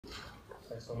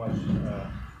Thanks so much,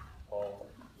 Paul.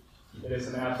 It is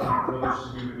an absolute privilege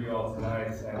to be with you all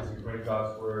tonight and to bring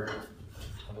God's Word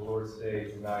on the Lord's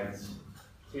Day tonight.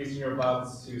 Please turn your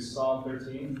Bibles to Psalm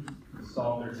 13.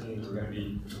 Psalm 13, we're going to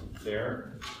be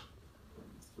there.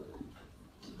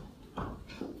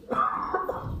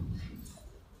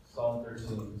 Psalm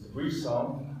 13. It's a brief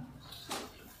psalm.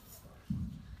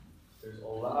 There's a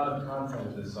lot of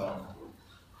content in this psalm.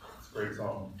 It's a great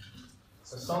psalm.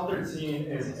 So Psalm 13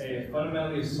 is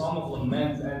fundamentally a psalm of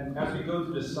lament, and as we go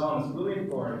through the psalm, it's really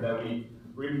important that we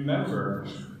remember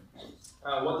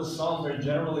what the psalms are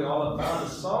generally all about. The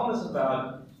psalm is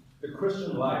about the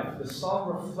Christian life. The psalm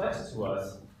reflects to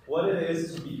us what it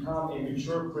is to become a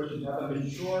mature Christian, to have a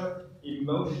mature,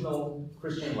 emotional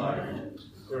Christian life.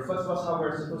 It reflects to us how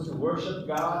we're supposed to worship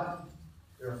God.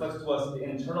 It reflects to us the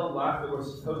internal life that we're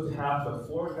supposed to have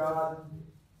before God.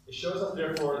 It shows us,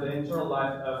 therefore, the internal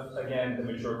life of, again, the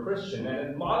mature Christian. And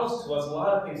it models to us a lot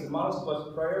of things. It models to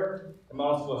us prayer. It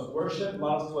models to us worship. It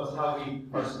models to us how we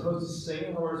are supposed to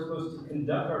sing, how we're supposed to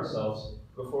conduct ourselves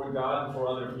before God, before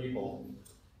other people,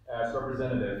 as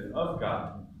representative of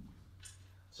God.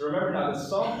 So remember now that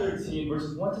Psalm 13,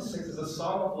 verses 1 to 6, is a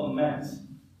psalm of lament.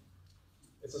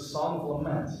 It's a psalm of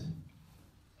lament.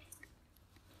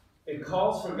 It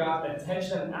calls for God's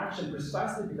attention and action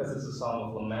precisely because it's a psalm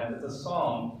of lament. It's a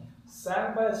psalm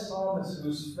sang by a psalmist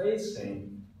who's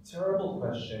facing terrible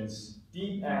questions,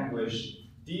 deep anguish,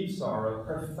 deep sorrow,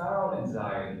 profound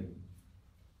anxiety.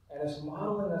 And it's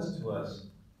modeling us to us,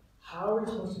 how are we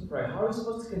supposed to pray? How are we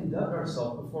supposed to conduct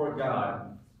ourselves before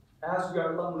God as we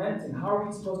are lamenting? How are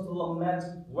we supposed to lament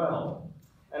well?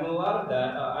 And a lot of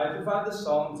that, I divide the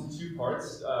psalm into two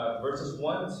parts. Verses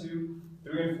 1, 2,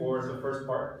 3, and 4 is the first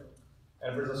part.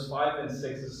 And verses 5 and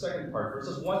 6 is the second part.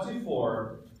 Verses 1 to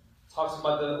 4 talks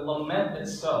about the lament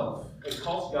itself. It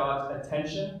calls God's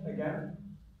attention again,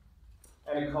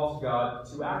 and it calls God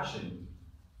to action.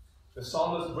 The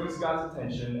psalmist brings God's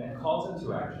attention and calls him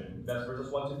to action. That's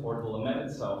verses 1 to 4, the lament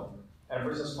itself. And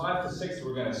verses 5 to 6,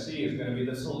 we're going to see, is going to be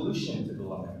the solution to the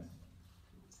lament.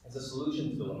 It's a solution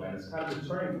to the lament. It's kind of the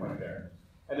turning point there.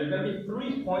 And there are going to be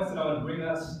 3 points that I want to bring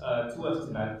us to us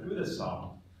tonight through this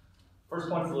psalm. First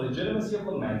point is the legitimacy of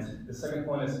lament. The second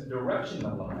point is direction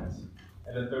of lament.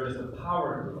 And the third is the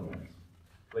power through lament.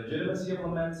 Legitimacy of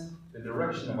lament, the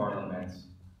direction of our lament,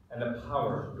 and the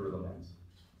power through lament.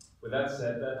 With that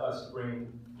said, let us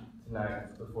bring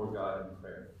tonight before God in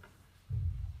prayer.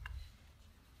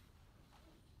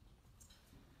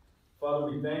 Father,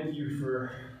 we thank you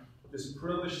for this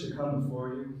privilege to come before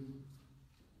you.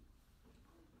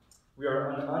 We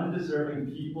are an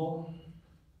undeserving people.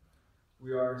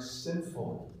 We are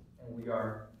sinful, and we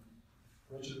are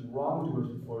wretched wrongdoers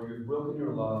before you. You've broken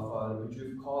your law, Father, but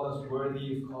you've called us worthy.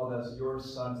 You've called us your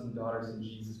sons and daughters in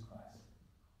Jesus Christ.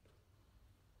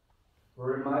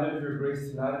 We're reminded of your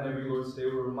grace tonight and every Lord's Day.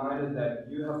 We're reminded that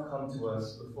you have come to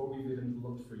us before we've even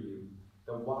looked for you.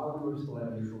 That while we were still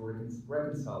enemies, we were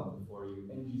reconciled before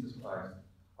you in Jesus Christ,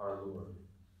 our Lord.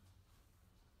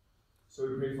 So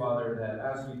we pray, Father, that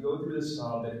as we go through this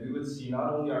psalm, that we would see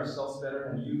not only ourselves better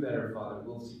and you better, Father,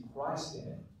 we'll see Christ in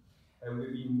it. And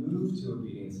we'd be moved to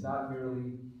obedience, not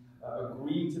merely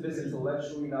agreeing to this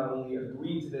intellectually, not only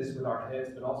agreeing to this with our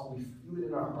heads, but also we feel it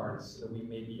in our hearts so that we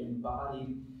may be embodied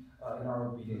in our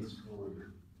obedience for you.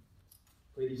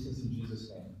 Pray these things in Jesus'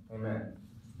 name. Amen.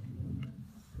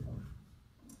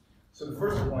 So the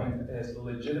first point is the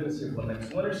legitimacy of lament.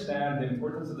 To understand the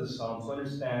importance of the psalm, to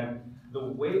understand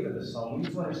the weight of the psalm, we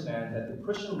need to understand that the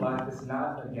Christian life is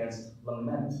not against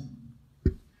lament.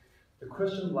 The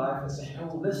Christian life is a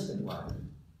holistic life.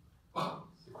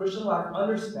 The Christian life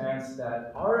understands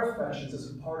that our affections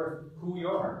is a part of who we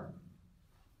are.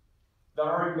 That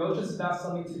our emotions is not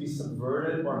something to be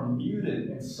subverted or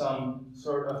muted in some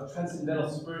sort of transcendental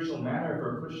spiritual manner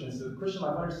for Christians. So the Christian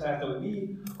life understands that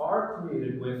we are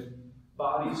created with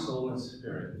body, soul, and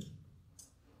spirit.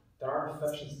 That our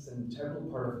affections is an integral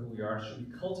part of who we are,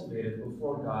 should be cultivated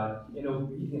before God in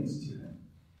obedience to Him.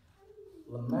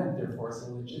 Lament, therefore, is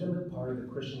a legitimate part of the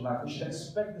Christian life. We should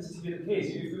expect this to be the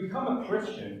case. If we become a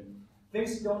Christian,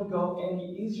 things don't go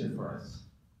any easier for us.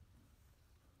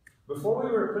 Before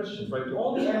we were Christians, right, the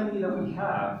only enemy that we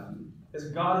have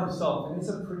is God Himself, and He's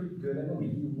a pretty good enemy.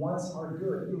 He wants our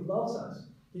good. He loves us.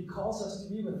 He calls us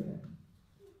to be with Him.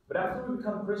 But after we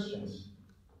become Christians,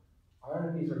 our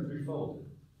enemies are threefold.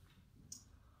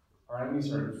 Our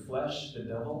enemies are the flesh, the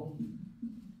devil,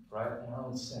 right, and our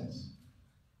own sins,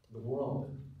 the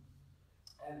world.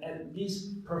 And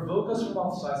these provoke us from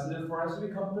all sides, and therefore, as we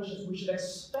become Christians, we should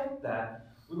expect that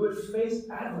We would face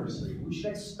adversity. We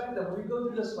should expect that when we go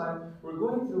through this life, we're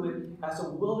going through it as a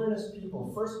wilderness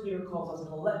people. First Peter calls us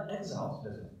elect exiles,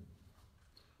 doesn't it?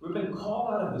 We've been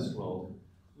called out of this world.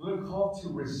 We've been called to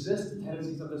resist the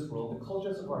tendencies of this world, the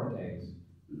cultures of our days,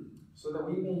 so that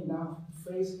we may now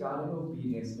face God in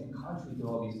obedience and contrary to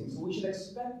all these things. So we should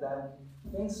expect that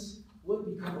things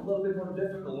would become a little bit more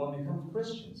difficult when we become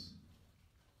Christians.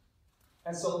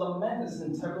 And so lament is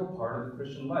an integral part of the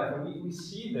Christian life. And we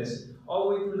see this all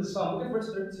the way through the Psalm. Look at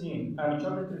verse 13,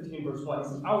 chapter 13, verse 1. It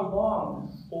says, "How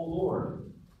long, O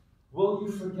Lord, will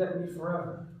you forget me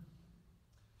forever?"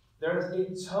 There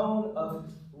is a tone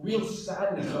of real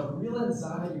sadness, of real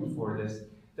anxiety before this,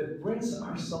 that brings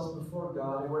ourselves before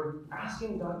God, and we're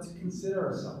asking God to consider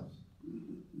ourselves.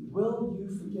 Will you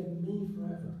forget me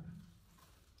forever?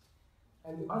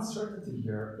 And the uncertainty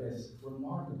here is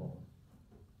remarkable.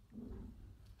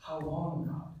 How long,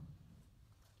 God?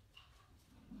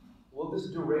 Will this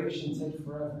duration take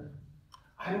forever?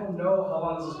 I don't know how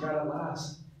long this is going to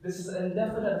last. This is an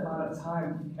indefinite amount of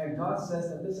time, and God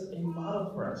says that this is a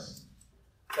model for us.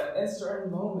 That in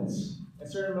certain moments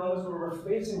where we're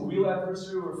facing real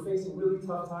adversity, we're facing really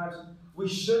tough times, we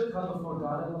should come before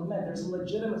God and lament. There's a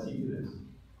legitimacy to this.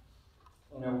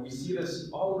 We see this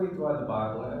all the way throughout the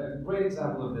Bible, and a great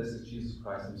example of this is Jesus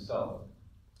Christ himself.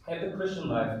 If the Christian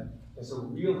life is a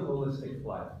real holistic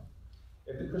life,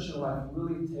 if the Christian life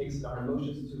really takes our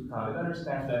emotions into account, it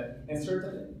understands that in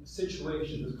certain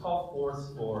situations, it's called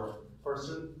forth for a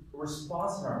certain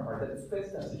response on our part that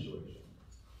fits that situation.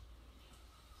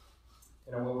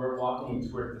 When we're walking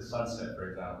toward the sunset, for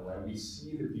example, and we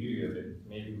see the beauty of it,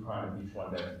 maybe crying on the beach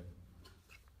one day.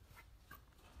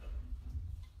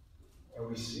 And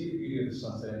we see the beauty of the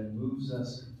sunset, and it moves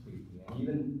us completely, and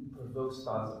even provokes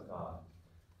thoughts of God.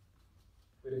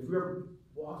 But if we're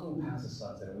walking past the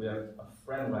sunset, and we have a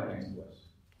friend right next to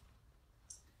us,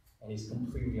 and he's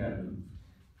completely unmoved,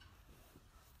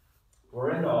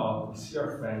 we're in awe, we see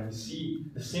our friend, we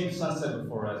see the same sunset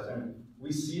before us, and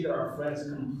we see that our friend is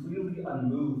completely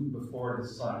unmoved before the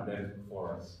sun that is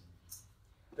before us.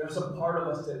 There's a part of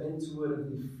us that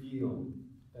intuitively feel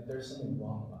that there's something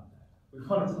wrong about that. We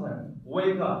want to tell him,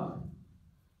 wake up.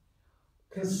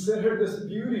 Consider this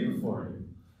beauty before you.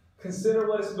 Consider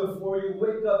what is before you.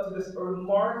 Wake up to this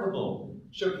remarkable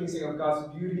showcasing of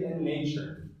God's beauty in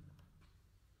nature.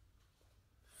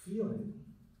 Feel it.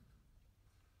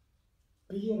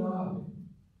 Be in awe of it.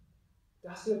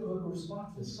 That's the appropriate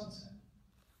response to the sunset.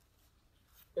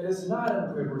 It is not an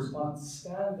appropriate response to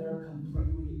stand there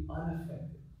completely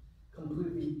unaffected,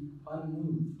 completely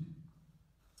unmoved.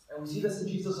 And we see this in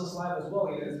Jesus' life as well.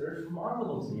 It's very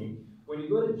remarkable to me. When you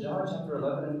go to John chapter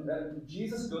 11, and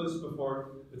Jesus goes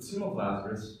before the tomb of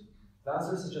Lazarus.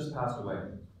 Lazarus has just passed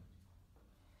away.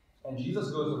 And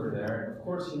Jesus goes over there, and of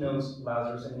course he knows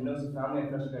Lazarus, and he knows the family and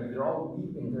friends. They're all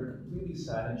weeping, they're completely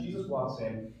sad, and Jesus walks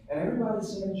in, and everybody's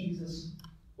saying to Jesus,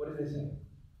 what did they say?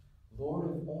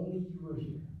 Lord, if only you were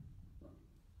here.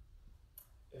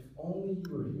 If only you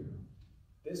were here,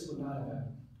 this would not have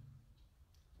happened.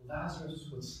 Lazarus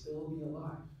would still be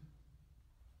alive.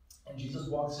 And Jesus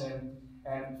walks in,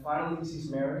 and finally he sees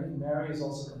Mary. Mary is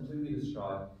also completely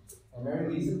distraught. And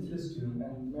Mary leads him to this tomb,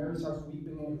 and Mary starts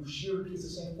weeping, and she repeats the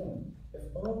same thing. If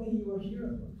only you were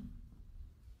here, Lord,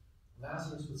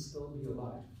 Lazarus would still be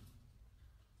alive.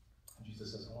 And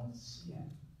Jesus says, I want to see him.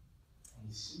 And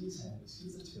he sees him, he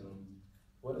sees the tomb.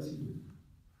 What does he do?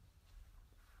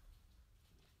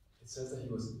 It says that he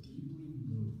was deeply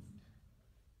moved.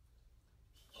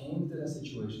 He came to that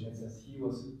situation, it says he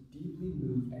was deeply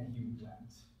moved and he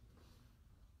wept.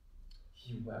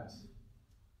 He wept.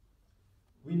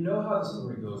 We know how the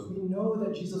story goes. We know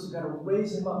that Jesus is going to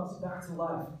raise him up back to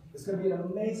life. It's going to be an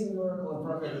amazing miracle in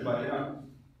front of everybody. Now,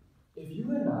 if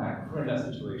you and I were in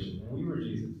that situation and we were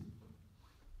Jesus,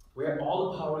 we had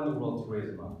all the power in the world to raise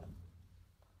him up.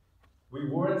 We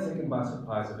weren't taken by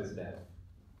surprise of his death.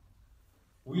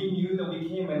 We knew that we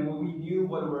came in when we knew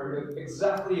what we were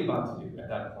exactly about to do at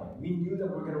that point. We knew that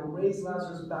we were going to raise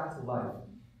Lazarus back to life.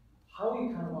 How would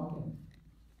you kind of walk in?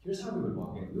 Here's how we would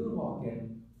walk in. We would walk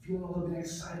in feeling a little bit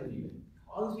excited even.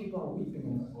 All these people are weeping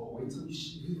and like, oh, wait till you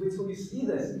see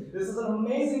this. This is an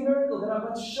amazing miracle that I'm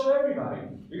about to show everybody.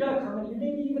 You're going to come in, you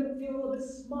maybe even feel a little bit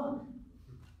smug.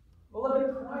 A little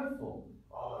bit prideful.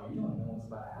 Oh, you don't know what's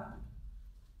about to happen.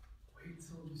 Wait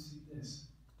till you see this.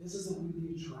 This isn't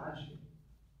really a tragedy.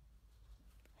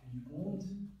 And you won't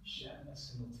shed a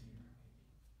single tear.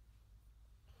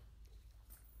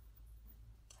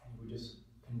 And you would just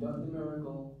conduct the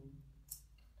miracle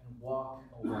and walk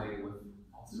away with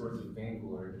all sorts of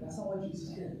vainglory. But that's not what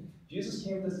Jesus did. Jesus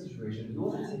came to this situation. He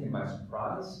wasn't taken by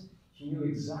surprise. He knew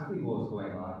exactly what was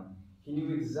going on. He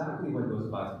knew exactly what he was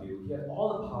about to do. He had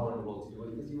all the power in the world to do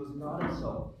it because he was God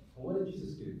himself. And what did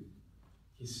Jesus do?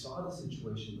 He saw the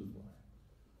situation before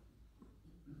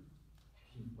him.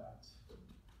 He wept.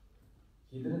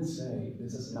 He didn't say,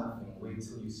 this is nothing, wait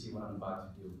till you see what I'm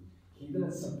about to do. He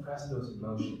didn't suppress those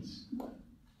emotions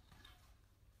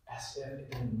as if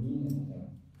it didn't mean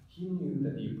anything. He knew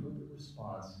that the appropriate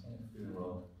response in a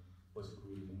funeral was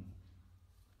grieving.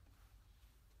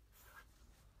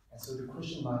 And so the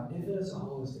Christian life, if it is a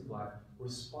holistic life,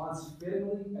 responds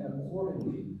fittingly and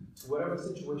accordingly to whatever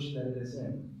situation that it is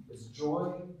in. It's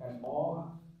joy and awe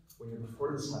when you're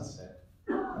before the sunset,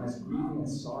 and it's grieving and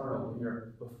sorrow when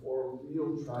you're before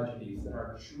real tragedies that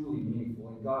are truly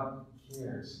meaningful, and God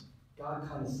cares. God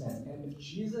condescends. And if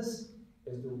Jesus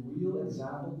is the real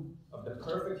example of the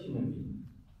perfect human being,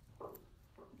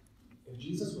 if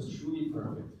Jesus was truly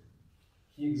perfect,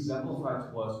 he exemplified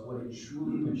to us what a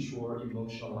truly mature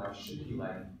emotional life should be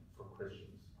like for Christians.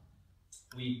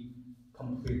 We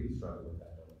completely struggle with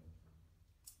that, don't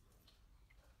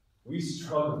we? We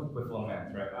struggle with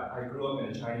lament, right? I grew up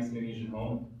in a Chinese Indonesian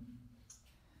home,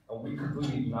 and we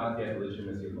completely do not get the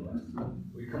legitimacy of lament.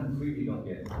 We completely don't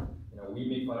get it. We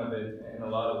make fun of it in a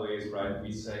lot of ways, right?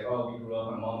 We say, oh, we grew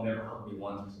up, my mom never hugged me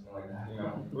once, or something like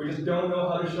that, We just don't know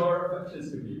how to show our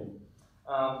affections to people.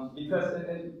 Because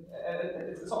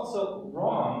it's also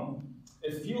wrong,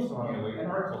 it feels wrong in a way in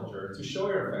our culture to show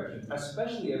your affections,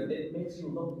 especially if it makes you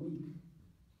look weak.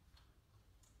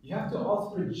 You have to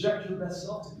also project your best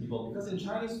self to people, because in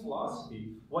Chinese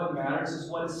philosophy, what matters is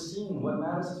what is seen, what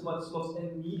matters is what's most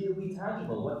immediately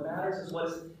tangible, what matters is what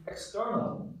is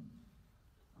external.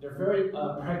 They're very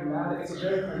pragmatic, it's a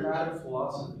very pragmatic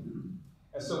philosophy.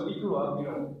 And so we grew up,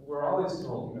 we're always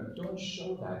told, don't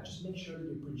show that. Just make sure that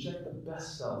you project the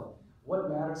best self. What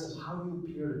matters is how you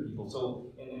appear to people.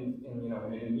 So in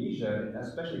Indonesia, and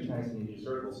especially Chinese Indonesian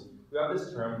circles, we have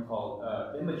this term called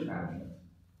image management.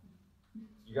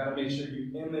 You got to make sure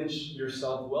you image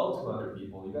yourself well to other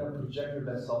people. You got to project your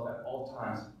best self at all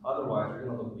times. Otherwise, you're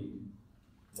going to look weak.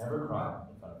 Never cry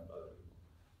in front of other people.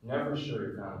 Never show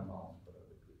your family problems with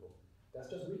other people. That's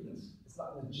just weakness. It's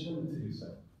not legitimate to do so.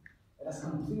 And that's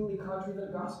completely contrary to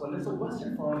the gospel. And there's a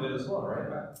Western form of it as well, right?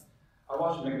 I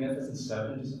watched Magnificent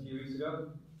Seven just a few weeks ago.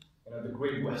 The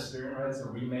Great Western, right? It's a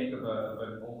remake of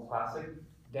an old classic.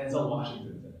 Denzel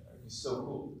Washington's in it. Right? He's so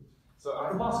cool. So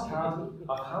I lost count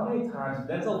of how many times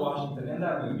Denzel Washington in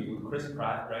that movie with Chris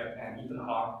Pratt, right, and Ethan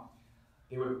Hawke,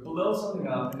 they would blow something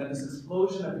up, and then this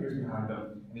explosion appears behind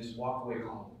them, and they just walk away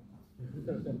calmly.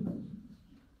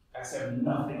 As if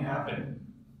nothing happened.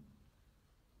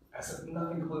 As if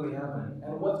nothing clearly happened.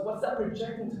 And what's that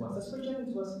projecting to us? That's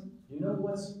projecting to us, you know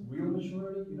what's real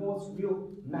maturity? You know what's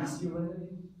real masculinity?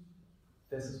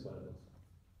 This is what it looks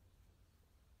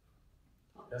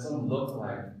like. It doesn't look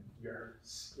like you're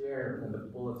scared when the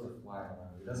bullets are flying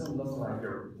around you. It doesn't look like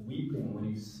you're weeping when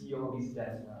you see all these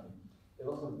deaths around you. It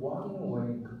looks like walking away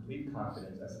in complete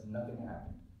confidence as if nothing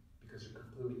happened, because you're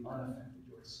completely unaffected.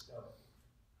 You're stoked.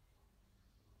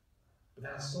 But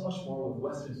that has so much more with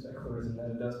Western secularism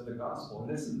than it does with the gospel. And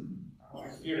this is, I don't know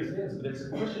how weird it is, but there's a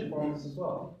Christian form of this as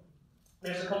well.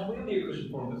 There's a completely Christian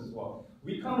form of this as well.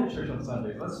 We come to church on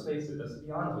Sundays, let's face it, let's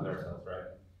be honest with ourselves,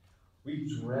 right? We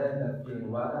dread that feeling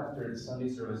right after the Sunday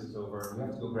service is over. We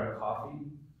have to go grab coffee,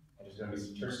 and there's going to be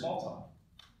some church small talk.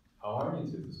 How are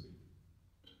you two this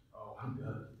week? Oh, I'm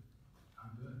good.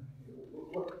 I'm good.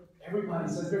 Look, everybody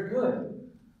says they're good.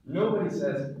 Nobody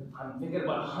says, I'm thinking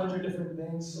about 100 different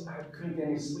things. I couldn't get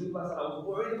any sleep last night. I was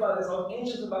worried about this. I was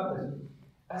anxious about this.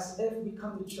 As if we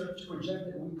come to church to project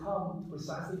that we come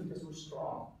precisely because we're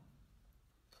strong.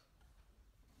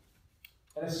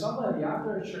 And if somebody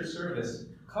after a church service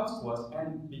comes to us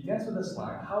and begins with this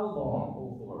line, how long,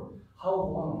 O Lord? How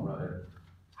long, brother?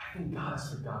 I think God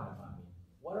has forgotten about me.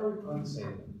 What are we going to say to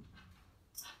them?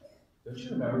 Don't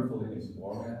you remember Philippians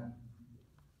 4, man?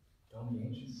 Don't be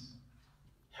anxious.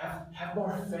 Have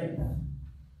more faith.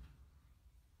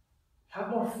 Have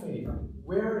more faith.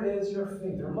 Where is your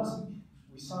faith? There must be.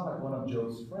 We sound like one of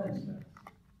Job's friends, man.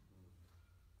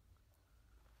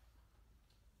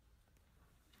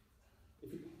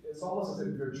 It's almost as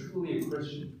if you're truly a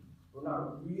Christian, we're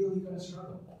not really going to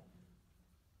struggle.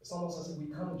 It's almost as if we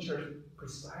come to church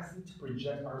precisely to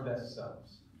project our best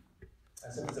selves.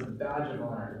 As if it's a badge of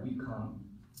honor that we come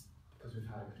because we've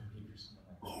had a good week or something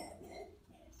like that.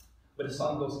 But the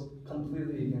song goes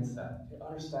completely against that. It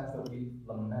understands that we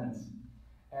lament.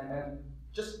 And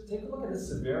just take a look at the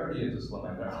severity of this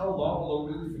lament. How long will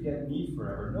Lord really forget me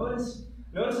forever? Notice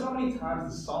how many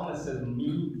times the psalmist says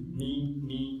me,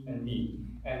 and me.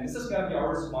 And this is going to be our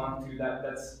response to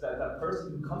that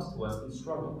person who comes to us in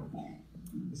struggle.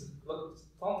 Look,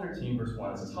 Psalm 13, verse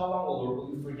 1, it says, "How long, O Lord,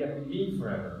 will you forget me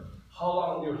forever? How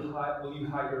long will you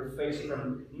hide your face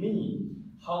from me?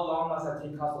 How long must I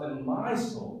take counsel in my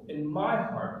soul, in my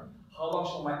heart? How long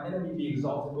shall my enemy be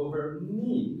exalted over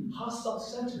me?" How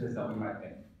self-centered is that, we might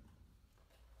think?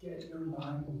 Get your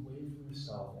mind away from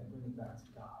yourself and bring it back to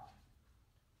God.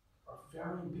 Are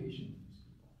very impatient with these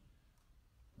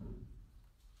people.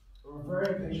 We're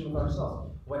very impatient with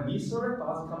ourselves. When these sort of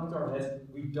thoughts come into our heads,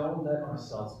 we don't let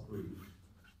ourselves breathe.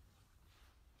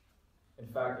 In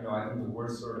fact, I think the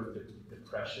worst sort of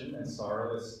depression and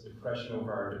sorrow is depression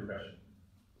over our depression.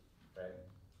 Right?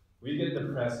 We get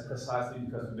depressed precisely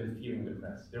because we've been feeling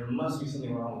depressed. There must be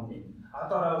something wrong with me. I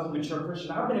thought I was a mature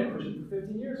Christian. I've been a Christian for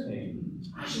 15 years maybe.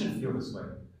 I shouldn't feel this way.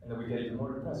 And then we get even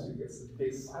more depressed. It's this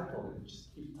big cycle that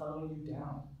just keeps tunneling you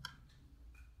down.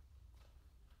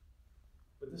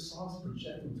 But this song's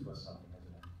projecting to us something,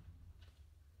 isn't it?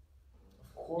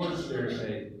 Of course, there's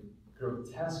a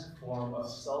grotesque form of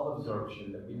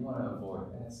self-absorption that we want to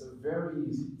avoid. And it's very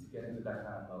easy to get into that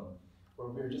kind of mode, where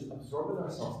we're just absorbed with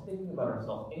ourselves, thinking about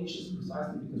ourselves, anxious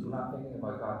precisely because we're not thinking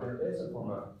about God. There is a form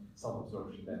of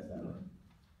self-absorption that's that way.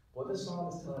 What this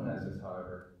song is telling us is,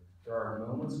 however, there are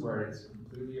moments where it's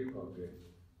completely appropriate,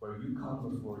 where you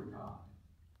come before God,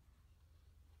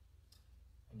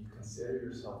 and you consider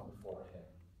yourself before Him,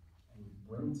 and you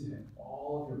bring to Him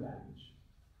all of your baggage,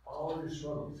 all of your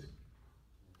struggles,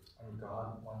 and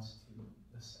God wants to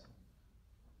listen.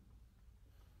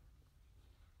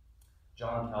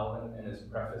 John Calvin, in his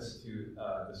preface to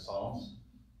the Psalms,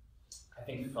 I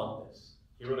think felt this.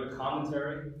 He wrote a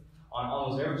commentary on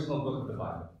almost every single book of the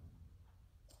Bible.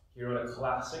 He wrote a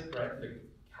classic, right, the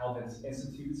Calvin's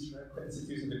Institutes, right,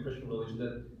 Institutes of the Christian Religion,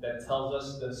 that tells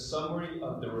us the summary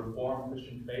of the Reformed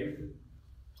Christian faith.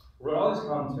 Wrote all these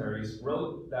commentaries,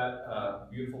 wrote that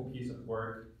beautiful piece of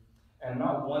work, and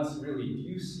not once really do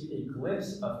you see a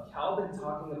glimpse of Calvin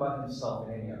talking about himself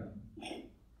in any of them.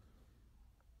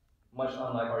 Much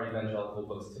unlike our evangelical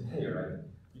books today, right?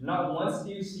 Not once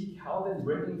do you see Calvin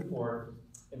breaking forth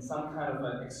in some kind of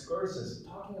an excursus,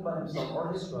 talking about himself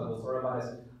or his struggles or about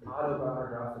his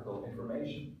autobiographical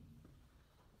information.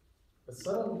 But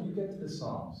suddenly you get to the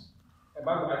Psalms. And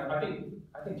by the way,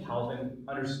 I think Calvin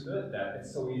understood that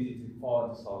it's so easy to fall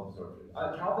into self-absorption.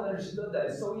 Calvin understood that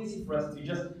it's so easy for us to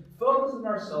just focus on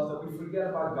ourselves that we forget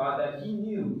about God, that he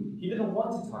knew he didn't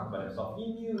want to talk about himself.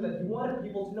 He knew that he wanted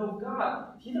people to know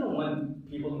God. He didn't want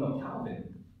people to know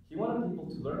Calvin. He wanted people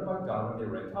to learn about God when they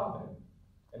read Calvin.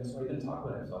 And that's why he didn't talk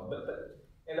about himself. But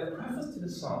in the preface to the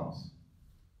Psalms,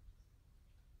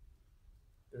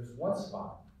 there's one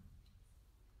spot.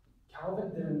 Calvin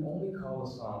didn't only call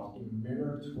the Psalms a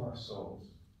mirror to our souls.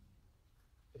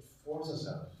 It forces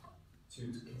us to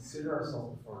consider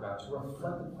ourselves before God, to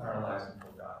reflect upon our lives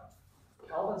before God.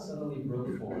 Calvin suddenly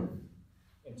broke forth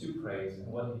into praise, and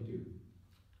what did he do?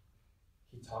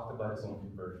 He talked about his own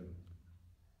conversion.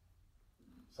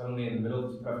 Suddenly, in the middle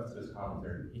of his preface to his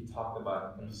commentary, he talked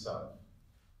about himself.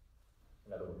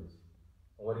 In other words,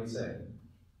 and what did he say?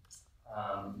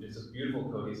 There's this beautiful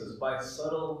quote. He says, "By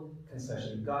subtle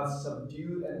concession, God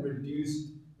subdued and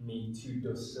reduced me to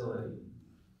docility.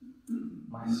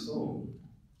 My soul,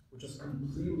 which was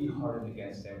completely hardened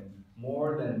against him,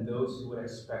 more than those who would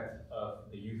expect of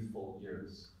the youthful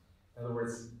years." In other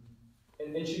words,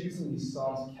 in introducing these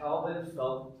Psalms, Calvin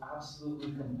felt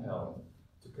absolutely compelled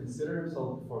to consider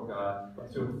himself before God,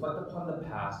 and to reflect upon the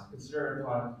past, consider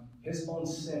upon his own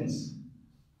sins,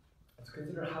 and to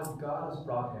consider how God has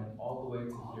brought him all the way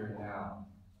to here now.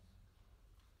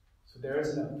 So there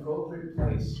is an appropriate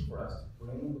place for us to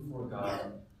bring before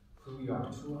God who we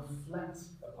are, to reflect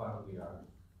upon who we are,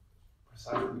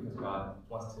 precisely because God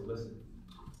wants to listen.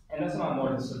 And that's not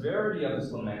more. The severity of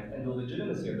this lament and the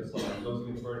legitimacy of this lament goes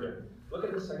even further. Look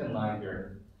at the second line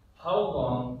here. How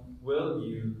long will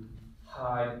you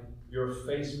hide your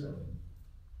face from me?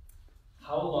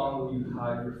 How long will you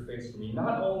hide your face from me?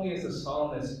 Not only is the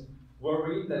psalmist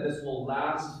worried that this will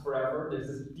last forever, there's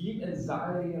this deep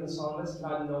anxiety in the psalmist,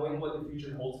 not knowing what the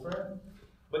future holds for him.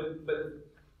 But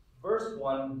verse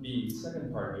 1b,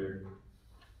 second part here,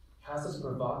 has this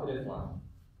provocative line.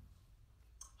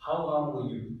 How long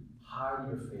will you hide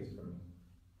your face from me?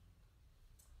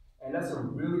 And that's a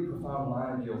really profound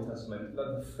line in the Old Testament.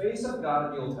 The face of God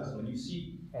in the Old Testament, you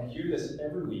see and hear this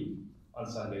every week on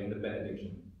Sunday in the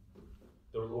benediction.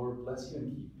 The Lord bless you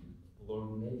and keep you. The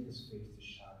Lord make his face to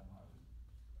shine upon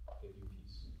you, give you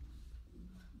peace.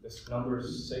 This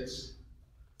Numbers 6.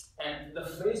 And the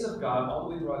face of God, all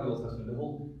the way throughout the Old Testament, the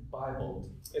whole Bible,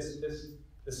 is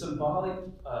the symbolic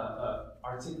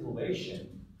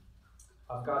articulation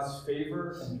of God's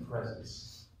favor and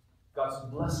presence, God's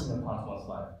blessing upon one's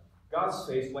life. God's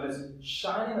face, when it's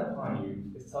shining upon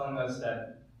you, is telling us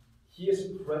that He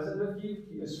is present with you,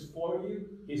 He is for you,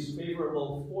 He is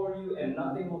favorable for you, and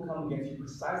nothing will come against you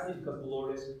precisely because the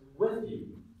Lord is with you.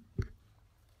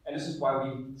 And this is why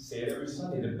we say it every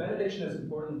Sunday. The benediction is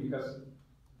important because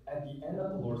at the end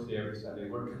of the Lord's Day every Sunday,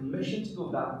 we're commissioned to go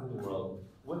back into the world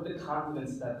with the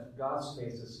confidence that God's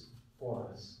face is for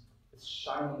us. It's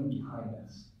shining behind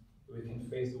us. We can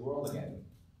face the world again.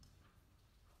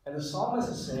 And the psalmist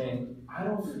is saying, I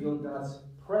don't feel God's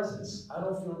presence. I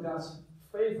don't feel God's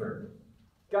favor.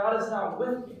 God is not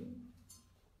with me.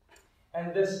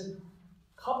 And this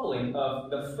coupling of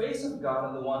the face of God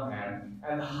on the one hand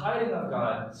and the hiding of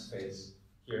God's face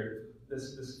here,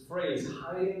 this phrase,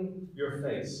 hiding your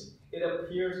face, it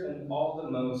appears in all the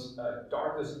most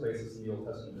darkest places in the Old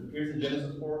Testament. It appears in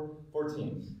Genesis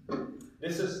 4:14.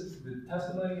 This is the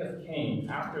testimony of Cain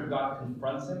after God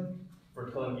confronts him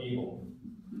for killing Abel.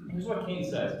 Here's what Cain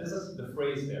says. This is the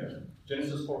phrase there.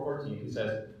 Genesis 4:14. He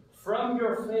says, "From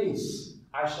your face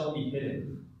I shall be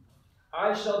hidden.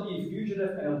 I shall be a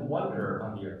fugitive and a wanderer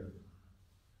on the earth."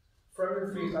 From your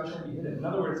face I shall be hidden. In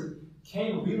other words,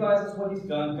 Cain realizes what he's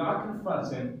done, God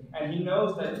confronts him, and he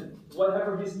knows that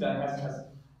whatever he's done has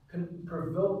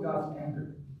provoked God's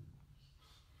anger.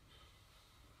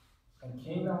 And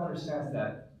Cain now understands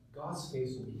that God's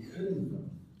face will be hidden from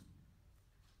him.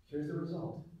 Here's the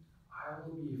result. I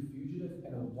will be a fugitive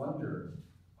and a wanderer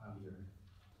on the earth.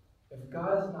 If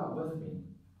God is not with me,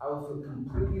 I will feel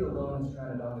completely alone and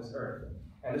stranded on this earth.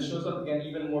 And this shows up again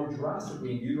even more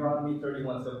drastically in Deuteronomy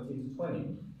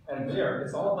 31:17-20. And there,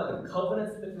 it's all about the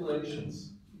covenant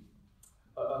stipulations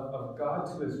of God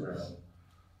to Israel.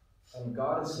 And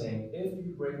God is saying, if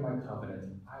you break my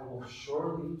covenant, I will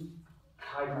surely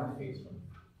hide my face from you.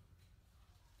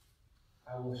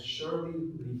 I will surely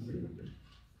leave you.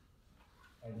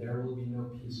 And there will be no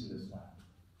peace in this land.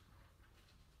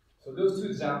 So those two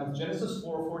examples, Genesis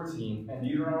 4:14 and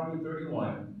Deuteronomy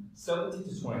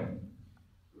 31:17-20,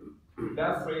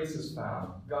 that phrase is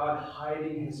found, God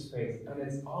hiding His face, and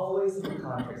it's always in the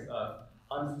context of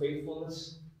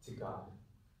unfaithfulness to God.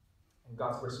 And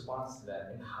God's response to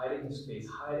that, in hiding His face,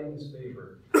 hiding His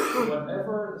favor.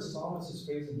 Whatever the psalmist is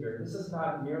facing here, this is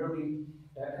not merely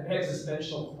an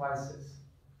existential crisis.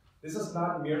 This is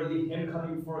not merely him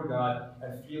coming before God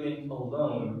and feeling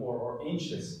alone or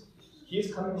anxious. He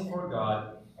is coming before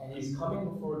God, and he's coming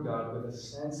before God with a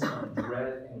sense of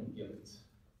dread and guilt.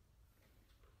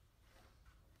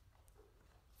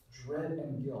 Dread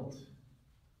and guilt.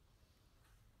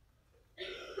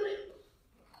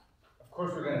 Of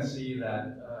course, we're going to see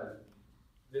that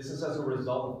this is as a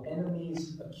result of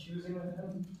enemies accusing of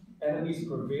him, enemies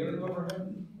prevailing over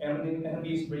him,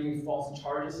 enemies bringing false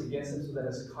charges against him so that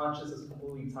his conscience is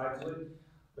completely tied to it.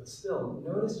 But still,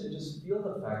 notice and just feel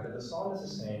the fact that the psalmist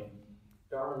is saying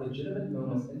there are legitimate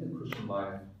moments in the Christian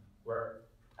life where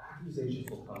accusations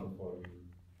will come before you,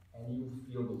 and you will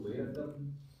feel the weight of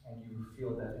them, and you will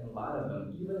feel that in light of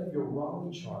them, even if you're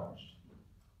wrongly charged,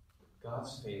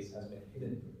 God's face has been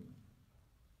hidden from you.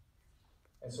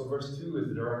 And so verse 2 is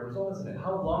the direct result, isn't it?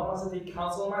 How long must I take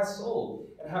counsel in my soul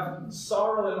and have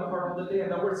sorrow in my heart all the day?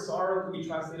 And that word sorrow could be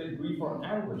translated grief or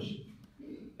anguish.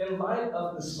 In light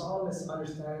of the psalmist's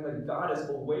understanding that God is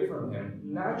away from him,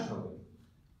 naturally,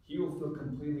 he will feel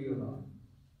completely alone.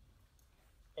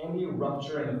 Any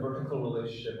rupture in a vertical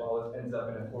relationship always ends up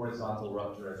in a horizontal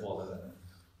rupture as well, doesn't it?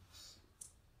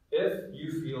 If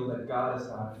you feel that God is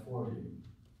not for you,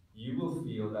 you will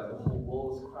feel that the whole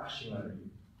world is crashing under you.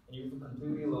 And you feel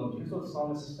completely alone. Here's what the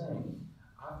psalmist is saying.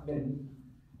 I've been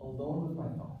alone with my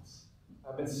thoughts.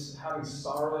 I've been having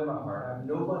sorrow in my heart. I have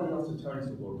nobody else to turn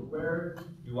to, Lord. Where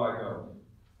do I go?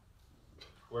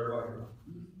 Where do I go?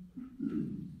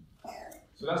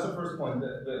 So that's the first point,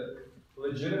 the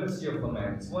legitimacy of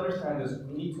lament. To understand this,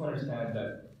 we need to understand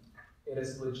that it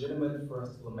is legitimate for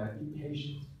us to lament. Be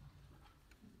patient.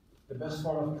 The best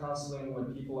form of counseling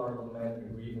when people are lamenting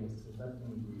and grieving is to let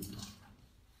them grieve.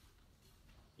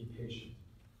 Be patient.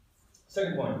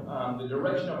 Second point, the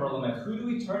direction of our lament. Who do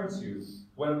we turn to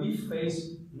when we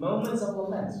face moments of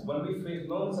lament, when we face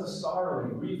moments of sorrow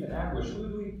and grief and anguish? Who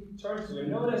do we turn to?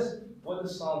 And notice what the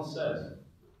psalm says.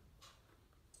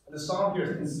 The psalm here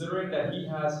is considering that he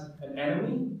has an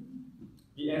enemy.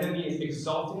 The enemy is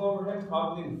exalting over him,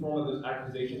 probably in the form of those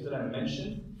accusations that I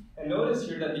mentioned. And notice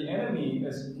here that the enemy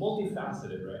is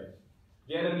multifaceted, right?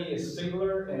 The enemy is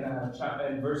singular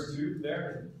in verse 2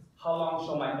 there. How long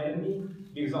shall my enemy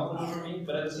be exalted over me?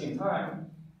 But at the same time,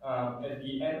 at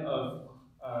the end of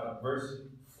verse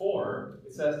 4,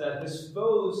 It says that his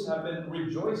foes have been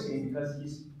rejoicing because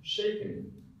he's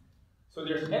shaken. So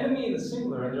there's enemy in the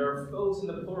singular and there are foes in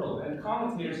the plural. And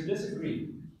commentators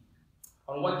disagree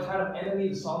on what kind of enemy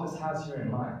the psalmist has here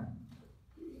in mind.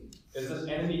 Is this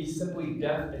enemy simply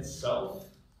death itself?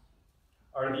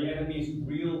 Are the enemies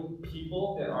real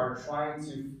people that are trying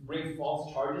to bring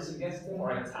false charges against him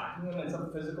or attacking him in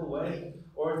some physical way?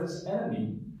 Or is this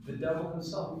enemy the devil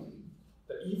himself,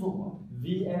 the evil one,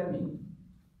 the enemy,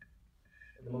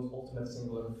 in the most ultimate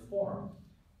singular form?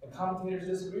 And commentators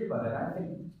disagree about that. I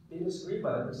think they disagree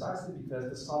about it precisely because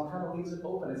the psalm kind of leaves it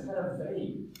open. It's kind of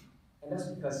vague. And that's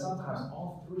because sometimes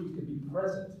all three could be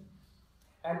present.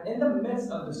 And in the midst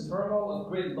of this turmoil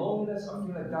of great loneliness, of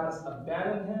feeling that God has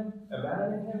abandoning him,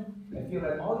 and feeling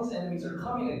that all these enemies are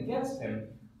coming against him,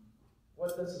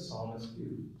 what does the psalmist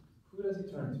do? Who does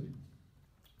he turn to?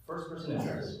 First person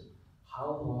address.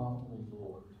 How long, O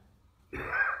Lord?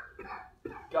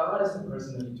 God is the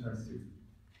person that he turns to.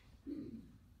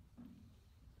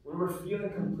 When we're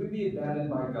feeling completely abandoned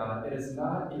by God, it is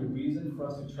not a reason for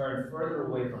us to turn further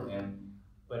away from him,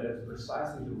 but it is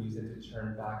precisely the reason to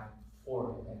turn back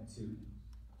for him and to him.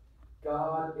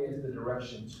 God is the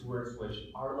direction towards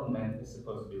which our lament is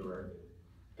supposed to be directed.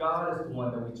 God is the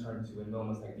one that we turn to in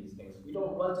moments like these things. We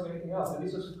don't run to anything else, and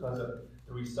this is because of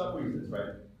three sub-reasons,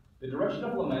 right? The direction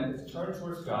of lament is turned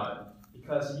towards God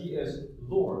because he is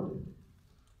Lord.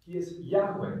 He is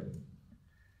Yahweh.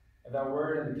 And that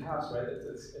word in the caps, right,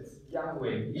 it's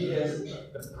Yahweh. He is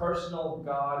the personal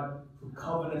God who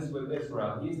covenants with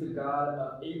Israel. He's the God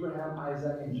of Abraham,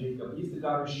 Isaac, and Jacob. He's the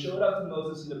God who showed up to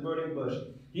Moses in the burning bush.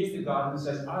 He's the God who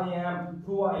says, I am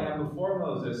who I am before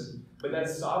Moses. But that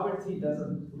sovereignty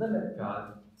doesn't limit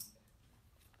God.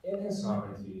 In his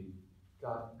sovereignty,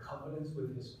 God covenants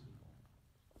with his people.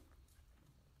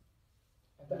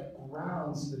 And that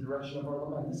grounds the direction of our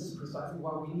lament. This is precisely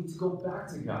why we need to go back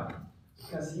to God.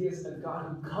 Because he is a God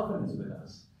who covenants with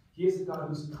us. He is a God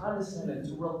who's condescended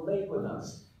to relate with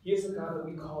us. He is a God that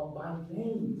we call by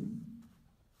name.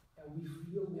 And we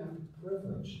feel we have the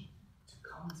privilege to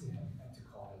come to him and to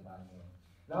call him by name.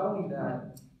 Not only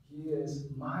that, he is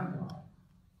my God.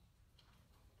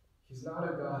 He's not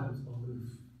a God who's aloof.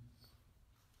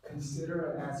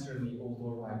 Consider and answer me, O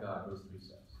Lord my God, verse 3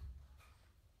 says.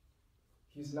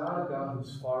 He's not a God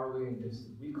who's far away and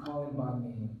distant. We call him by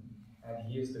name. And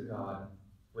he is the God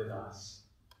with us.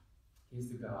 He's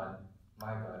the God,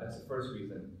 my God. That's the first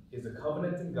reason. He's a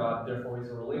covenanting God, therefore he's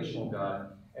a relational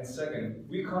God. And second,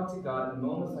 we come to God in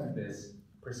moments like this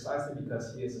precisely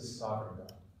because he is a sovereign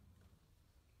God.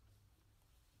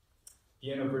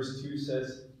 The end of verse 2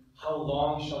 says, how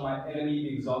long shall my enemy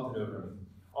be exalted over me?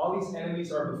 All these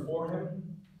enemies are before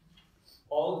him.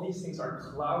 All of these things are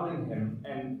clouding him.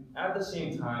 And at the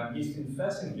same time, he's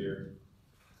confessing here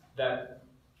that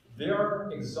they're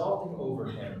exalting over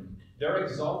him. They're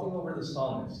exalting over the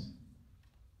psalmist.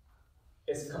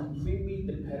 It's completely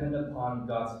dependent upon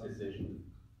God's decision.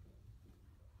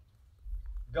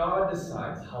 God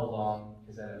decides how long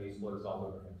his enemies will exalt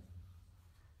over him.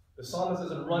 The psalmist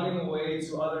isn't running away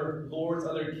to other lords,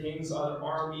 other kings, other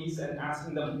armies, and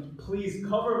asking them, please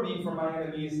cover me from my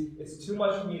enemies. It's too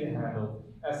much for me to handle.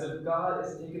 As if God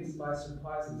is taken by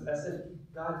surprises. As if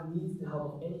God needs the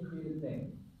help of any created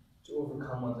thing to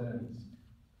overcome one's enemies.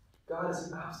 God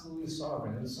is absolutely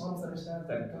sovereign, and the psalmist understands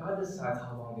that God decides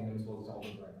how long the enemies will exalt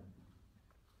over him.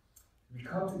 We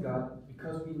come to God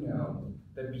because we know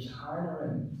that behind our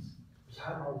enemies,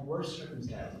 behind our worst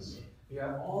circumstances,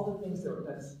 behind all the things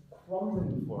that's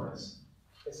crumbling before us,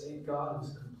 is a God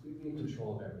who's completely in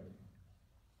control of everything,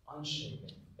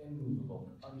 unshaken,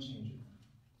 immovable, unchangeable.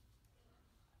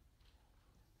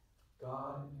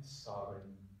 God is sovereign,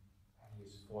 and he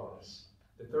is for us.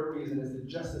 The third reason is the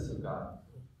justice of God.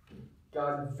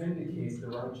 God vindicates the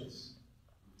righteous.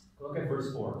 Look at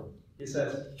verse 4. He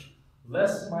says,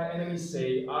 lest my enemies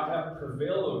say, I have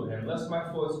prevailed over him, lest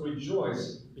my foes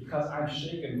rejoice because I'm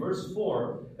shaken. Verse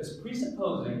 4 is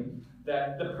presupposing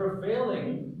that the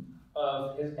prevailing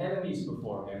of his enemies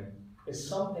before him is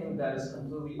something that is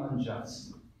completely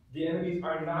unjust. The enemies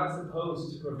are not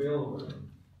supposed to prevail over him.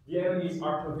 The enemies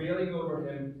are prevailing over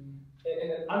him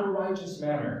in an unrighteous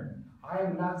manner. I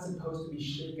am not supposed to be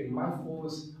shaken. My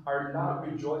foes are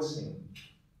not rejoicing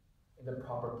in the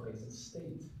proper place and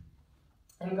state.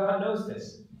 And God knows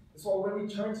this. So when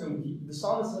we turn to him, the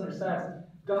psalmist understands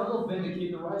God will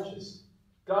vindicate the righteous.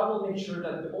 God will make sure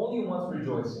that the only ones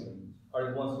rejoicing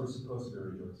are the ones who are supposed to be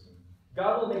rejoicing.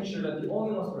 God will make sure that the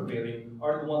only ones prevailing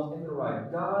are the ones in the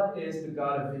right. God is the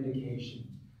God of vindication.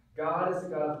 God is the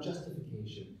God of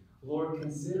justification. Lord,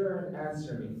 consider and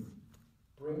answer me.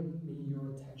 Bring me your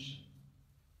attention.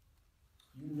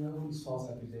 You know these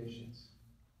false accusations.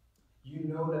 You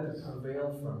know that they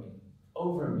prevail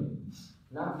over me,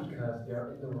 not because they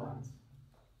are in the right.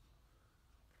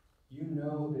 You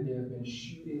know that they have been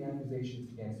shooting accusations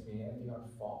against me and they are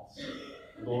false.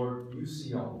 Lord, you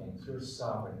see all things. You're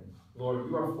sovereign. Lord,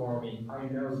 you are for me. I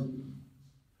know you.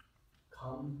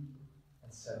 Come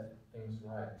and set things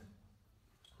right.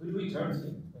 Who do we turn to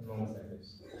in moments like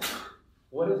this?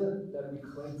 What is it that we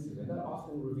cling to? And that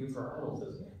often reveals our idols,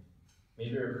 doesn't it?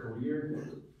 Maybe our career,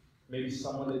 maybe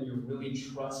someone that you really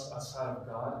trust outside of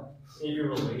God, maybe a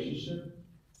relationship,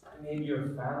 maybe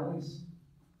your families.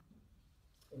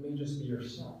 It may just be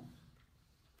yourself.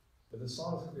 But the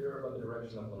song is clear about the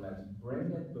direction of lament.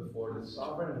 Bring it before the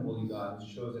sovereign and holy God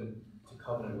who's chosen to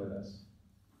covenant with us.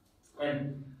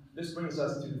 And this brings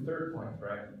us to the third point,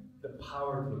 right? The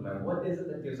power of lament. What is it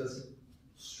that gives us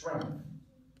strength?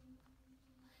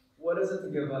 What is it to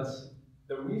give us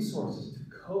the resources to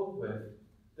cope with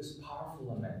this powerful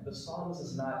lament? The psalmist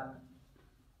is not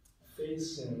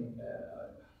facing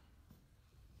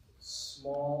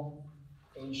small,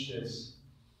 anxious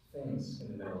things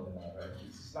in the middle of the night, right?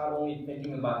 He's not only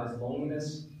thinking about his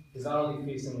loneliness, he's not only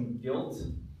facing guilt,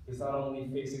 he's not only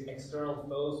facing external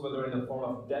foes, whether in the form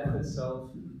of death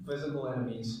itself, physical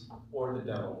enemies, or the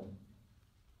devil.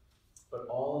 But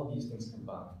all of these things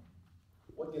combined.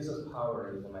 What gives us power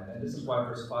in the lament? And this is why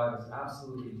verse 5 is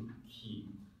absolutely key.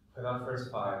 Without verse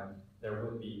 5, there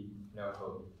would be no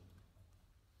hope.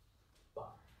 But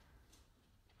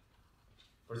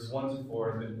verses 1 to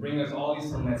 4 has been bringing us all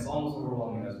these laments, almost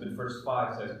overwhelming us. But verse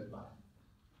 5 says, but.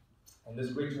 And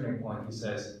this great turning point, he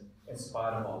says, in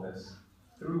spite of all this,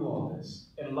 through all this,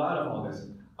 in light of all this,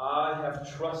 I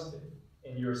have trusted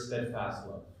in your steadfast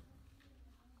love.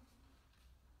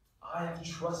 I have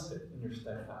trusted in your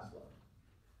steadfast love.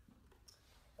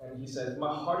 And he says,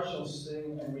 my heart shall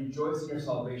sing and rejoice in your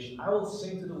salvation. I will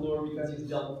sing to the Lord because he's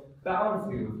dealt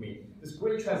bountifully with me. This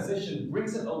great transition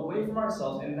brings it away from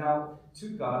ourselves and now to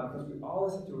God, because we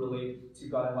always have to relate to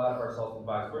God in light of ourselves and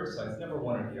vice versa. It's never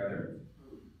one or the other.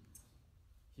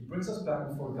 He brings us back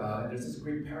before God, and there's this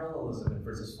great parallelism in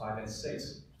verses 5 and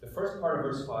 6. The first part of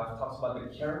verse 5 talks about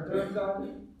the character of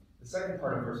God. The second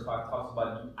part of verse 5 talks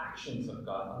about the actions of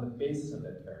God on the basis of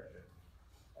that character.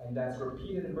 And that's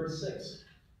repeated in verse 6.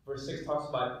 Verse 6 talks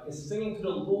about his singing to the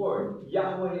Lord,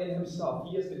 Yahweh in himself.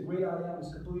 He is the great I am,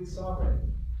 who's completely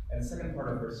sovereign. And the second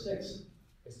part of verse 6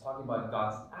 is talking about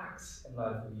God's acts in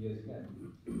light of who he is again.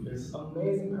 There's this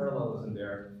amazing parallelism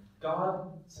there.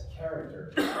 God's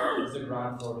character is the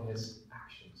ground for his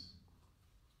actions.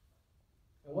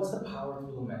 And what's the power to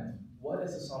lament? What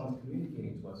is the psalmist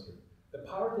communicating to us here? The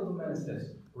power to lament is this: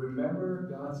 remember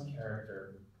God's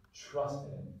character, trust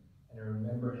in him, and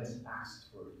remember his acts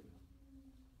toward you.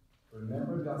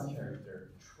 Remember God's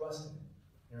character, trust in him,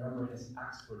 and remember his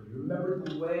acts toward you. Remember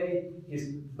the way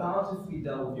he's bountifully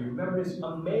dealt with you. Remember his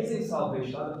amazing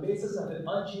salvation on the basis of an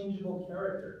unchangeable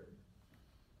character.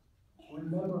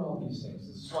 Remember all these things.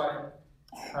 This is why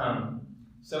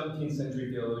 17th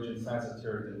century theologian Francis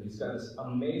Turretin, he's got this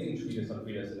amazing treatise on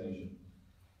predestination.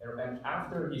 And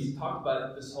after he's talked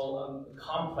about this whole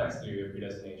complex theory of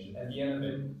predestination, at the end of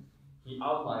it, he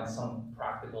outlines some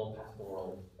practical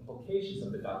pastoral implications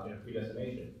of the doctrine of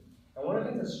predestination. And one of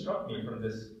the things that struck me from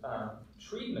this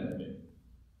treatment of it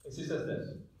is he says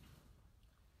this: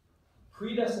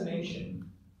 predestination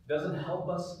doesn't help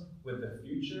us with the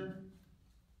future.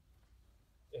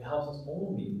 It helps us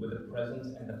only with the present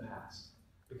and the past.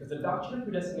 Because the doctrine of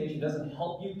predestination doesn't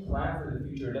help you plan for the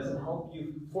future. It doesn't help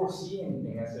you foresee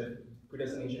anything, as if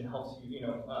predestination helps you,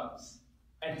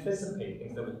 anticipate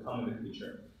things that will come in the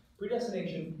future.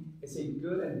 Predestination is a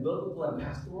good and biblical and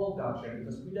pastoral doctrine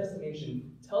because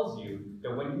predestination tells you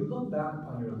that when you look back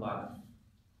upon your life,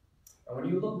 and when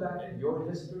you look back at your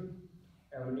history,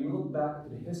 and when you look back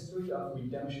at the history of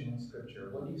redemption in Scripture,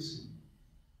 what do you see?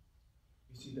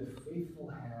 You see the faithful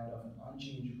hand of an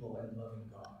unchangeable and loving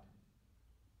God.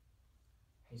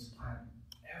 He's planned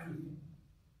everything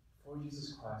for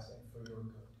Jesus Christ and for your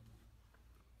good.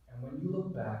 And when you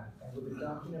look back, and with the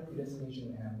doctrine of predestination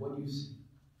in hand, what do you see?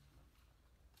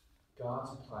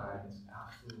 God's plan is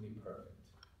absolutely perfect.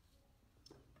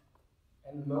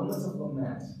 And moments of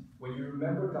lament, when you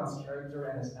remember God's character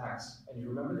and his acts, and you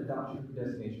remember the doctrine of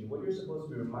predestination, what you're supposed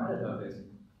to be reminded of is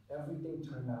everything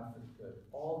turned out for good.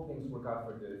 All things work out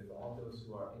for good for all those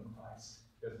who are in Christ,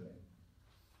 doesn't it?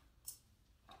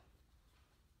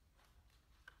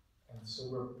 And so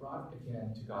we're brought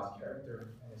again to God's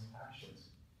character and his actions.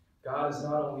 God is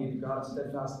not only the God of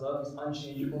steadfast love, he's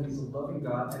unchangeable, he's a loving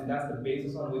God, and that's the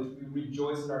basis on which we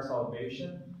rejoice in our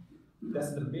salvation.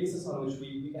 That's the basis on which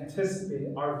we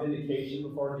anticipate our vindication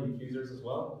before the accusers as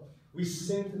well. We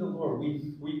sing to the Lord.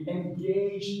 We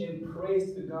engage in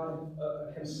praise to God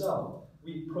himself.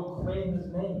 We proclaim his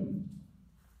name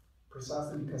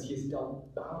precisely because he has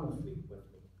dealt bountifully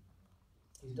with me.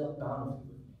 He's dealt bountifully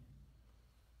with me.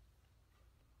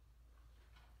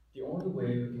 The only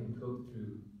way we can go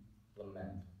through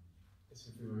lament is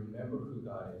if we remember who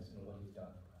God is and what he's done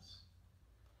for us.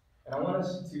 And I want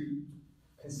us to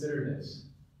consider this.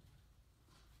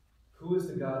 Who is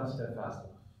the God of steadfast love?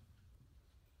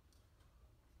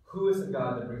 Who is the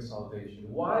God that brings salvation?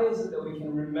 Why is it that we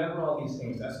can remember all these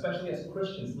things, especially as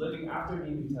Christians living after the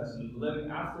New Testament, living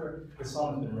after the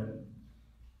Psalm has been written?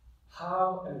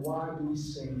 How and why do we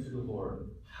sing to the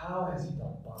Lord? How has he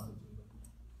dealt bountifully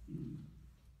with me?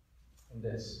 In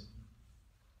this,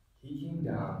 he came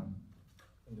down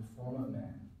in the form of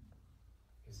man.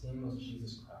 His name was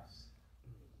Jesus Christ.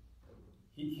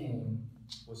 He came,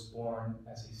 was born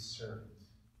as a servant,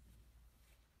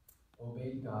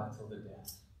 obeyed God till the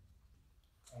death.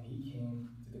 And he came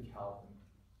to the Calvary,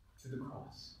 to the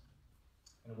cross.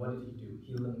 And what did he do?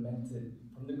 He lamented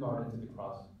from the garden to the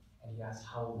cross, and he asked,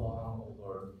 "How long, O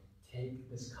Lord? Take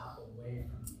this cup away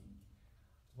from me.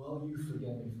 Will you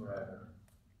forget me forever?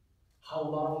 How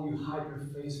long will you hide your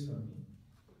face from me?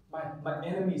 My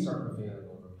enemies are prevailing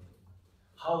over me.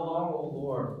 How long, O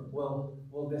Lord,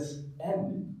 will this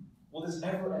end? Will this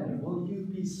ever end? Will you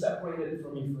be separated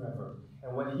from me forever?"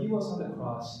 And when he was on the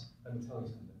cross, let me tell you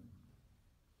something.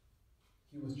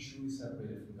 He was truly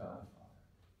separated from God the Father.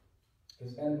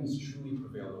 His enemies truly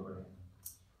prevailed over him.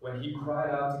 When he cried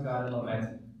out to God in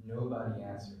lament, nobody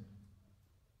answered.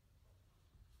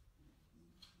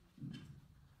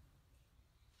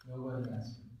 Nobody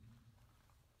answered.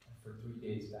 And for 3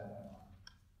 days that went on.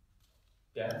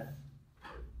 Death,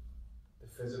 the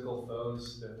physical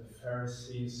foes, the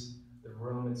Pharisees, the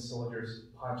Roman soldiers,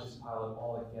 Pontius Pilate,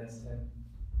 all against him,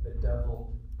 the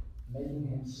devil, making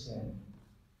him sin,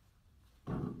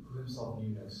 who himself knew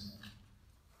no sin.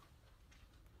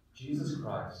 Jesus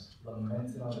Christ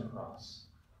lamented on the cross.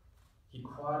 He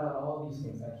cried out all these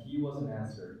things, and he wasn't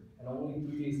answered. And only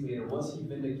 3 days later was he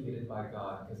vindicated by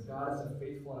God, because God is a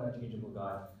faithful and unchangeable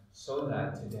God, so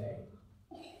that today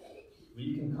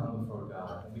we can come before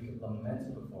God and we can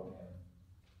lament before him.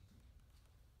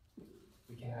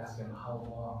 We can ask him, "How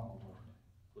long, Lord,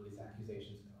 will these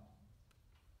accusations go?"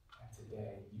 And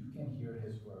today you can hear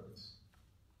his words.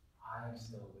 "I am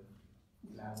still with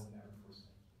you, and I will never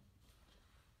forsake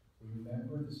you."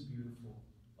 Remember this beautiful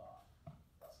love,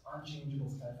 this unchangeable,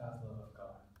 steadfast love of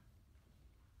God.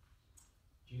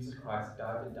 Jesus Christ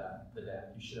died the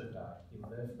death you should have died. He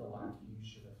lived the life you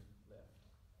should have lived.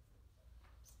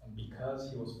 And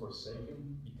because he was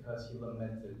forsaken, because he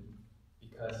lamented,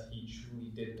 because he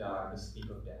truly did die the sleep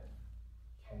of death,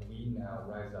 can we now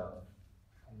rise up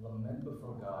and lament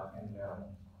before God and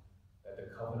know that the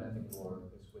covenanting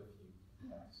Lord is with you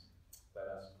next. Let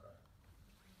us pray.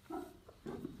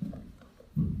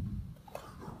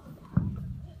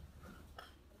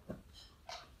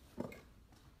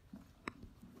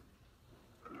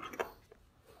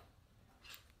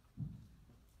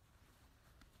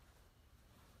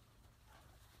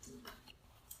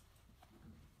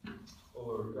 Oh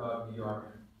Lord God, we are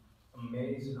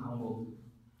amazed and humbled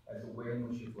at the way in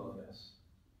which you've loved us.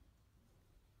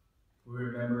 We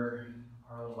remember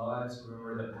our own lives, we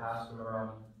remember the past, we remember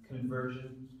our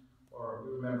conversion, or we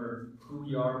remember who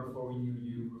we are before we knew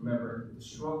you, remember the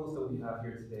struggles that we have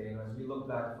here today. And as we look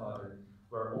back, Father,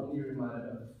 we're only reminded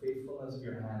of the faithfulness of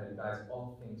your hand that guides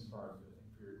all things for our good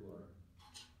and for your glory.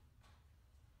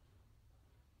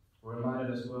 We're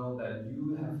reminded as well that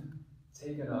you have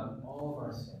taken up all of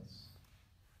our sins.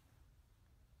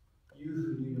 You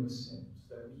who knew no sin,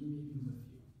 so that we may be with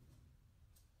you.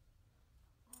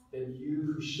 That you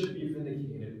who should be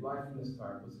vindicated right from the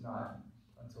start was not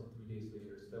until 3 days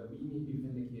later, so that we may be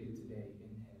vindicated today in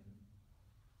him.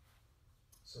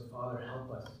 So Father,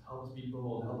 help us be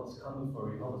bold, help us come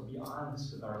before you, help us be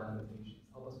honest with our limitations,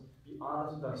 help us be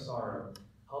honest with our sorrow,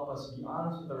 help us be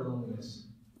honest with our loneliness,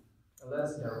 and let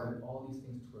us direct all these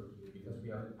things toward you, because we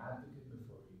have an advocate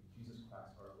before you, Jesus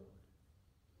Christ our Lord.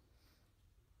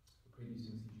 We pray these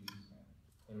things in Jesus' name.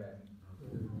 Amen.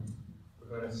 We're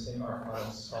going to sing our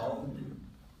final psalm.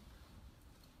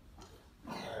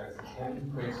 It's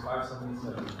hymn praise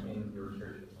 577 in your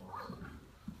church.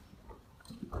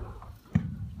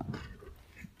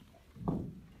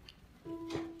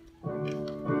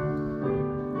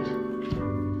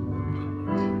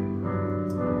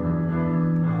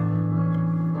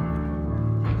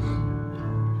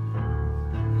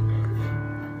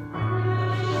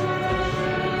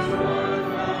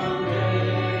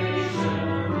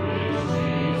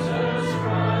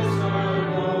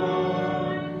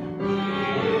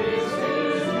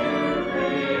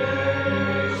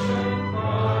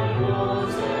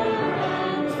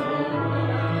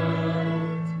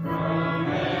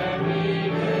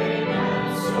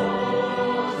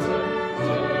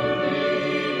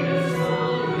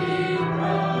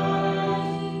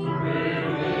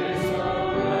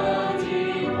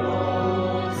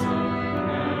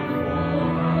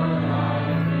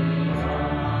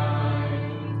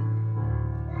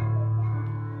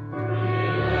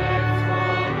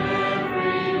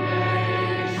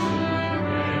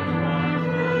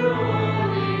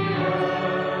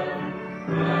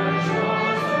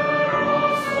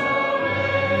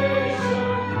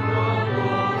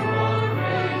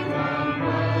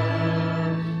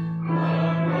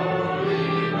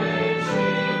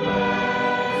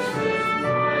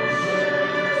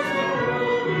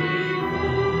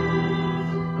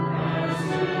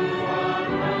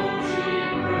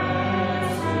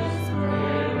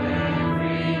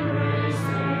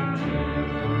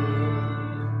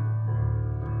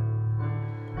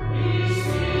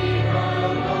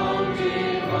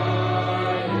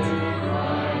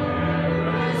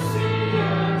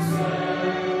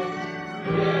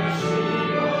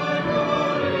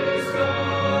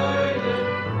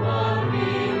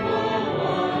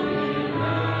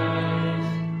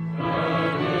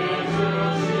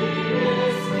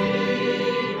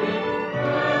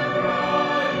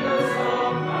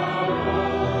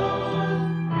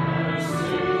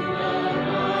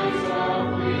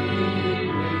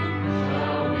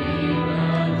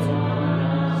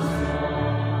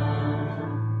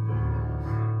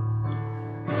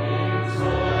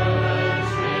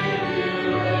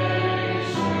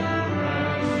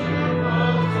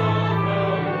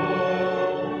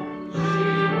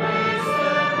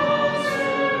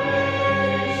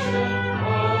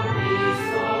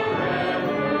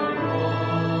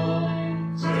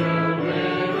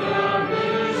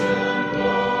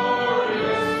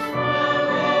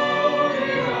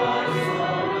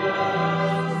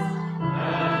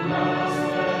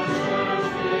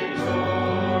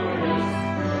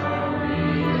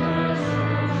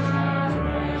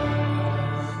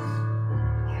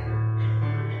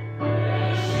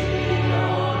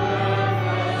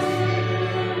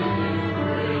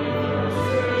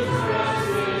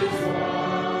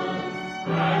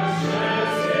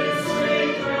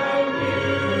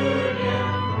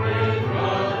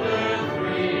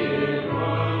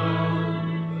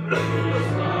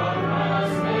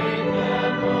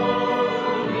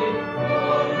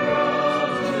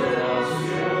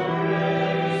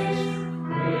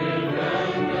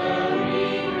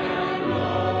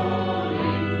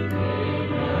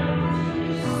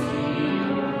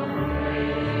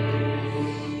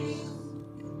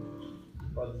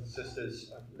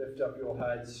 lift up your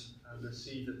heads and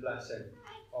receive the blessing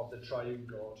of the triune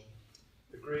God.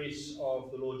 The grace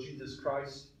of the Lord Jesus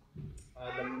Christ,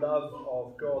 and the love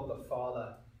of God the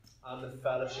Father, and the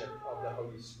fellowship of the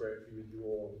Holy Spirit be with you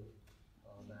all.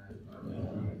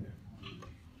 Amen.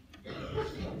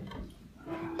 Amen.